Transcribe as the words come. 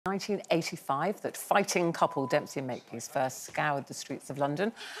1985 that fighting couple Dempsey Makepeace first scoured the streets of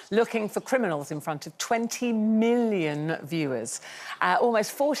London looking for criminals in front of 20 million viewers.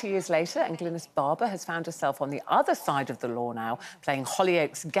 Almost 40 years later, and Glynis Barber has found herself on the other side of the law now, playing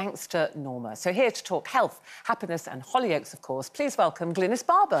Hollyoaks gangster Norma. So here to talk health, happiness and Hollyoaks, of course, please welcome Glynis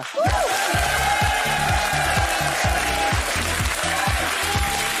Barber.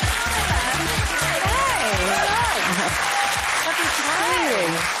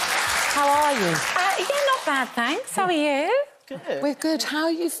 How are you? Yeah, not bad, thanks. How are you? Good. We're good. How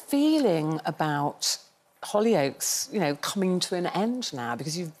are you feeling about Hollyoaks, you know, coming to an end now?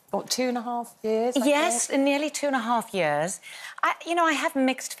 Because you've got 2.5 years, Yes, nearly 2.5 years. I have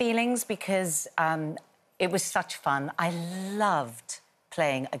mixed feelings because it was such fun. I loved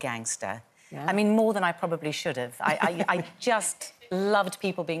playing a gangster. Yeah. I mean, more than I probably should have. I just loved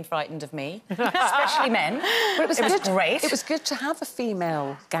people being frightened of me, especially men. But it was great. It was good to have a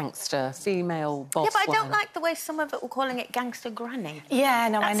female gangster, female boss. Yeah, but I don't like the way some of it were calling it gangster granny. Yeah,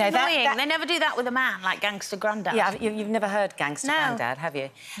 no, That's I know. Annoying. They never do that with a man, like gangster granddad. Yeah, you've never heard gangster granddad, have you?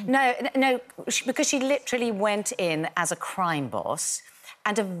 No, because she literally went in as a crime boss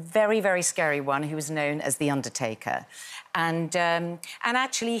and a very, very scary one who was known as the Undertaker. And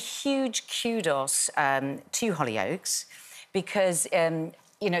actually, huge kudos to Hollyoaks, because,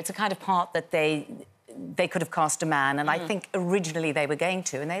 you know, it's a kind of part that they could have cast a man, and I think originally they were going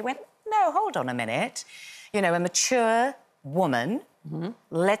to, and they went, no, hold on a minute. You know, a mature woman,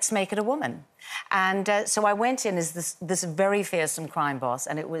 let's make it a woman. And so I went in as this very fearsome crime boss,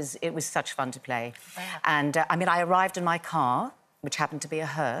 and it was such fun to play. Wow. And, I mean, I arrived in my car, which happened to be a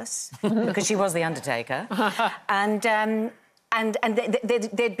hearse, because she was the Undertaker, and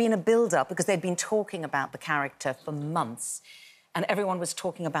there'd been a build-up because they'd been talking about the character for months, and everyone was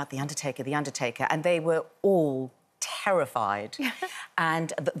talking about the Undertaker, and they were all terrified.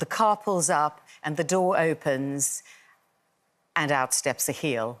 And the car pulls up, and the door opens, and out steps a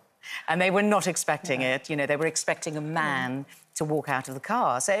heel. And they were not expecting it, you know, they were expecting a man to walk out of the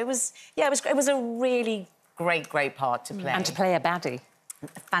car. So it was a really great part to play. And to play a baddie.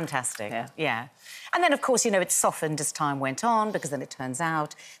 Fantastic, yeah. And then, of course, you know, it softened as time went on, because then it turns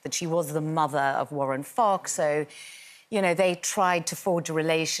out that she was the mother of Warren Fox, so, you know, they tried to forge a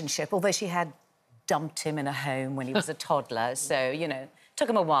relationship, although she had dumped him in a home when he was a toddler, so, you know, took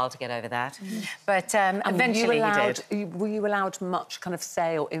him a while to get over that. But eventually he did. Were you allowed much kind of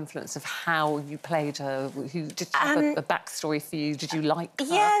say or influence of how you played her? Did you have a backstory for you? Did you like her?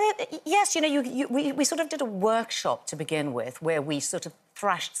 Yeah, yes, you know, we sort of did a workshop to begin with, where we sort of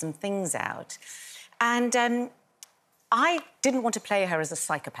thrashed some things out. And I didn't want to play her as a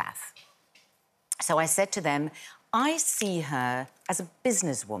psychopath. So I said to them, I see her as a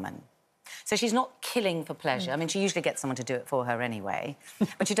businesswoman. So she's not killing for pleasure. I mean, she usually gets someone to do it for her anyway,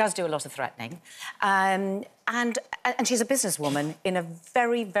 but she does do a lot of threatening. And she's a businesswoman in a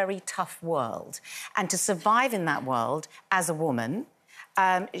very, very tough world. And to survive in that world as a woman,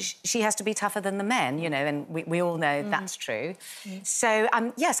 she has to be tougher than the men, you know, and we all know that's true. So,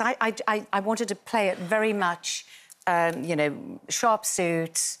 yes, I wanted to play it very much, you know, sharp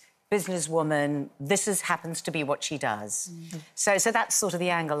suits, businesswoman, happens to be what she does. So that's sort of the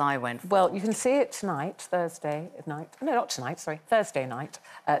angle I went for. Well, you can see it tonight, Thursday night. No, not tonight, sorry, Thursday night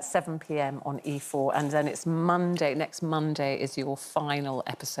at 7 p.m. on E4, and then it's Monday. Next Monday is your final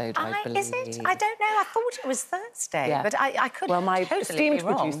episode, I believe. Is it? I don't know. I thought it was Thursday, but I could well, my totally esteemed be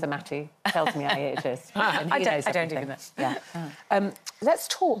wrong. producer, Matty, tells me it is. And I don't even know. Yeah. Let's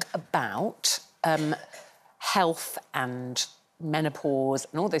talk about health and menopause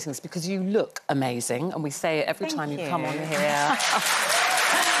and all those things, because you look amazing, and we say it every time you come on here.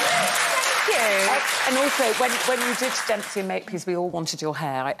 Thank you. And also, when you did Dempsey Makepeace, we all wanted your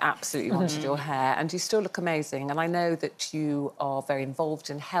hair. I absolutely wanted your hair, and you still look amazing. And I know that you are very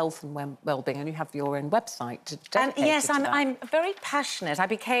involved in health and well-being, and you have your own website dedicated yes, to that. I'm very passionate.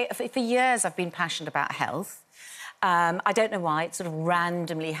 For years, I've been passionate about health. I don't know why. It sort of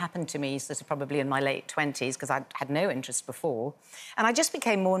randomly happened to me, sort of probably in my late 20s, because I had no interest before. And I just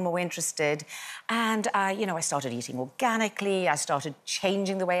became more and more interested. And, you know, I started eating organically. I started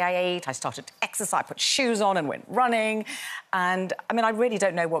changing the way I ate. I started to exercise. I put shoes on and went running. And, I mean, I really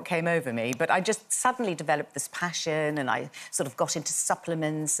don't know what came over me, but I just suddenly developed this passion, and I sort of got into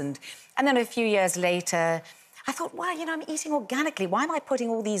supplements. And then a few years later, I thought, well, you know, I'm eating organically. Why am I putting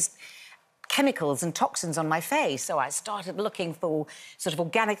all these chemicals and toxins on my face? So I started looking for sort of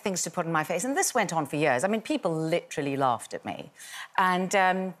organic things to put on my face, and this went on for years. I mean, people literally laughed at me. And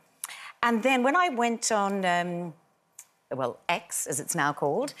then when I went on well, X, as it's now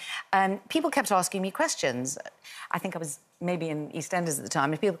called, people kept asking me questions. I think I was maybe in EastEnders at the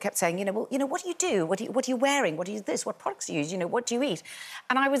time, and people kept saying, well, what do you do? What are you wearing? What do you this? What products do you use? What do you eat?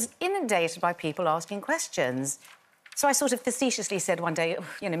 And I was inundated by people asking questions. So I sort of facetiously said one day,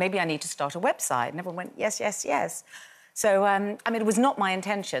 maybe I need to start a website. And everyone went, yes, yes, yes. So, I mean, it was not my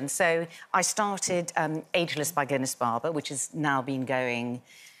intention. So I started Ageless by Glynis Barber, which has now been going,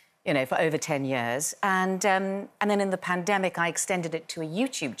 for over 10 years. And then in the pandemic, I extended it to a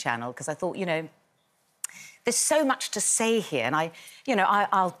YouTube channel because I thought, there's so much to say here. And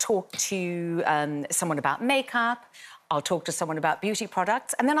I'll talk to someone about makeup, I'll talk to someone about beauty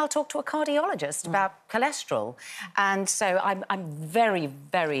products, and then I'll talk to a cardiologist about cholesterol. And so I'm very,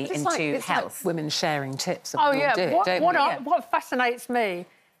 very into health. Like women sharing tips. Oh, yeah. What fascinates me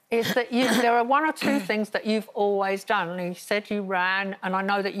is that there are one or two things that you've always done. And you said you ran, and I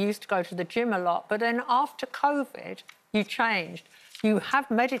know that you used to go to the gym a lot, but then after COVID, you changed. You have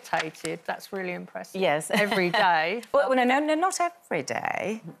meditated. That's really impressive. Yes. Every day. Well, no, not every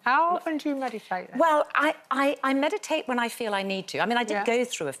day. How often do you meditate then? Well, I meditate when I feel I need to. I mean, I did go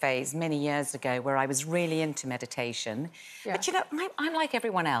through a phase many years ago where I was really into meditation. Yeah. But, I'm like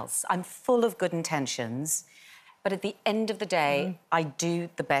everyone else. I'm full of good intentions. But at the end of the day, I do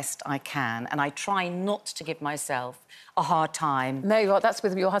the best I can, and I try not to give myself a hard time. No, that's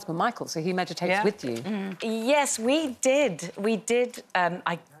with your husband, Michael, so he meditates with you. Yes, we did. We did.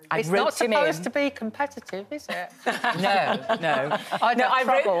 It's not supposed to be competitive, is it? No.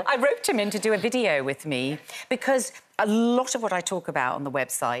 I roped him in to do a video with me because a lot of what I talk about on the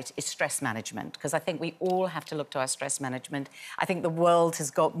website is stress management, because I think we all have to look to our stress management. I think the world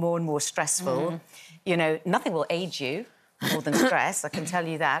has got more and more stressful. Nothing will age you more than stress, I can tell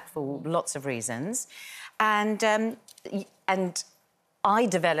you that, for lots of reasons. And I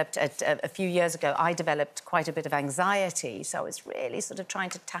developed, a few years ago, I developed quite a bit of anxiety, so I was really sort of trying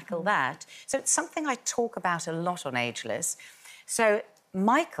to tackle that. So it's something I talk about a lot on Ageless. So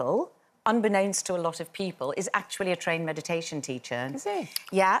Michael, unbeknownst to a lot of people, is actually a trained meditation teacher. Is he?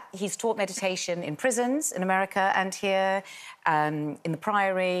 Yeah, he's taught meditation in prisons in America and here, in the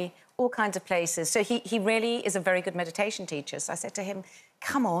Priory, all kinds of places. So he really is a very good meditation teacher. So I said to him,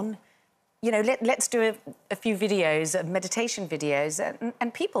 come on, let's do a few videos, meditation videos,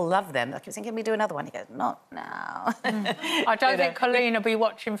 and people love them. I keep saying, can we do another one? He goes, not now. I don't think Colleen will be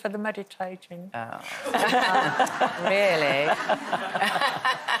watching for the meditating. Oh. Really?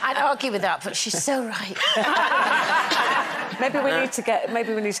 I'd argue with that, but she's so right. Maybe we need to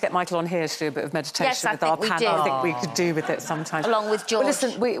get Michael on here to do a bit of meditation with our panel. I think we could do with it sometimes. Along with George. Well,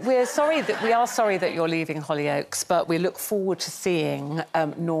 listen, we are sorry that you're leaving Hollyoaks, but we look forward to seeing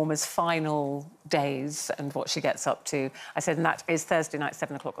Norma's final days and what she gets up to. I said, and that is Thursday night,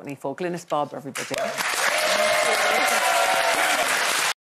 7 o'clock on E4. Glynis Barber, everybody.